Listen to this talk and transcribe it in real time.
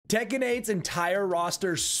Tekken 8's entire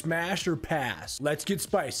roster smash or pass. Let's get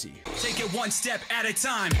spicy. Take it one step at a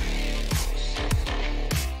time.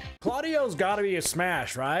 Claudio's gotta be a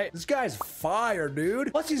smash, right? This guy's fire,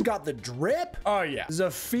 dude. Plus he's got the drip. Oh yeah.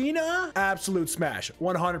 Zafina, absolute smash,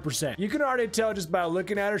 100%. You can already tell just by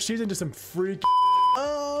looking at her, she's into some freak.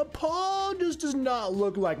 Paul just does not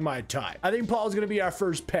look like my type. I think Paul's gonna be our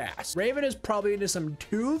first pass. Raven is probably into some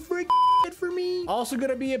too freak for me. Also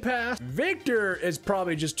gonna be a pass. Victor is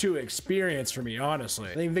probably just too experienced for me, honestly.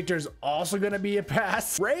 I think Victor's also gonna be a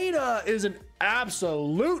pass. Reyna is an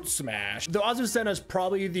absolute smash. The Azucena is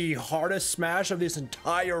probably the hardest smash of this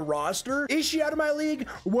entire roster. Is she out of my league?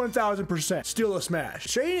 1000%. Still a smash.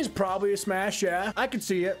 Shane is probably a smash, yeah. I can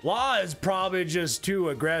see it. Law is probably just too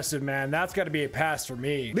aggressive, man. That's gotta be a pass for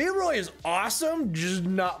me. Leroy is awesome, just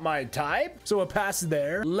not my type. So a pass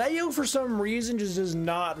there. Leo, for some reason, just does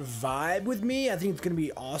not vibe with me. I think it's gonna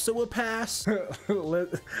be also a pass.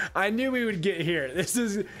 I knew we would get here. This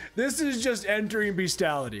is just entering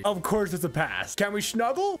bestiality. Of course it's a pass. Can we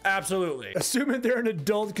snuggle? Absolutely. Assuming they're an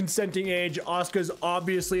adult consenting age, Asuka's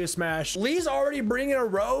obviously a smash. Lee's already bringing a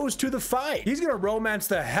Rose to the fight. He's gonna romance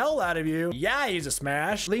the hell out of you. Yeah, he's a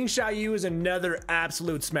smash. Ling Xiaoyu is another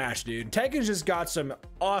absolute smash, dude. Tekken's just got some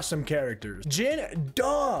awesome characters. Jin,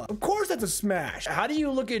 duh. Of course that's a smash. How do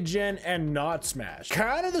you look at Jin and not smash?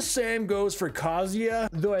 Kind of the same goes for Kazuya,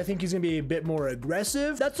 though I think he's gonna be a bit more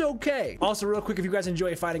aggressive. That's okay. Also, real quick, if you guys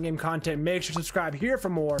enjoy fighting game content, make sure to subscribe here for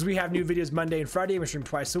more, because we have new videos Monday and Friday. We stream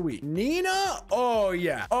twice a week. Nina, oh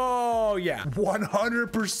yeah,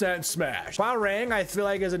 100% smash. Rang, I feel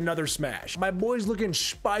like, is another smash. My boy's looking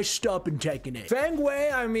spiced up in Tekken 8. Feng Wei,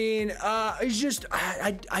 I mean, it's just,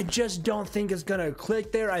 I just don't think it's gonna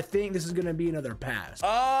click there. I think this is gonna be another pass.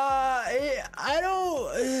 I'm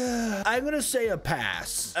gonna say a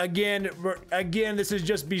pass. Again, this is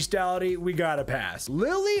just bestiality. We gotta pass.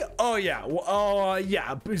 Lily, oh yeah,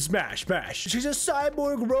 smash. She's a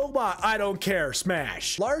cyborg robot. I don't care,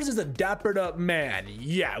 smash. Lars is a dappered up man.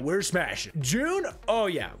 Yeah, we're smashing. June, oh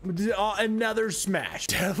yeah, another smash.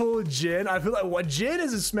 Devil Jin, I feel like what Jin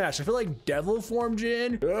is a smash. I feel like devil form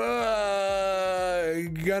Jin,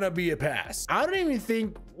 gonna be a pass. I don't even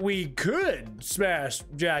think we could smash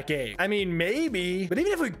Jack 8. I mean, maybe, but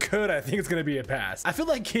even if we could, I think it's gonna be a pass. I feel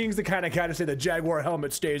like King's the kind of guy to say the Jaguar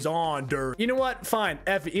helmet stays on, dirt. You know what? Fine.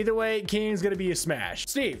 F it. Either way, King's gonna be a smash.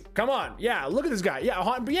 Steve, come on. Yeah, look at this guy.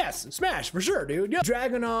 Yeah, yes, smash for sure, dude. Yeah.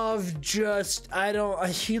 Dragunov, just,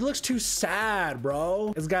 he looks too sad,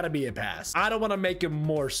 bro. It's gotta be a pass. I don't want to make him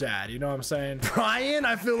more sad, you know what I'm saying? Brian,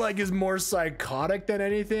 I feel like is more psychotic than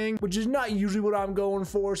anything, which is not usually what I'm going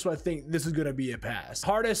for, so I think this is gonna be a pass.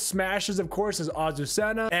 Hardest smashes, of course, is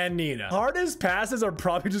Azucena and Nina. Hardest passes are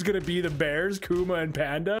probably just gonna be the Bears, Kuma, and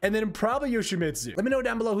Panda, and then probably Yoshimitsu. Let me know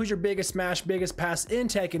down below who's your biggest smash, biggest pass in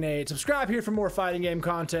Tekken 8. Subscribe here for more fighting game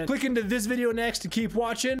content. Click into this video next to keep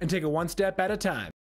watching and take it one step at a time.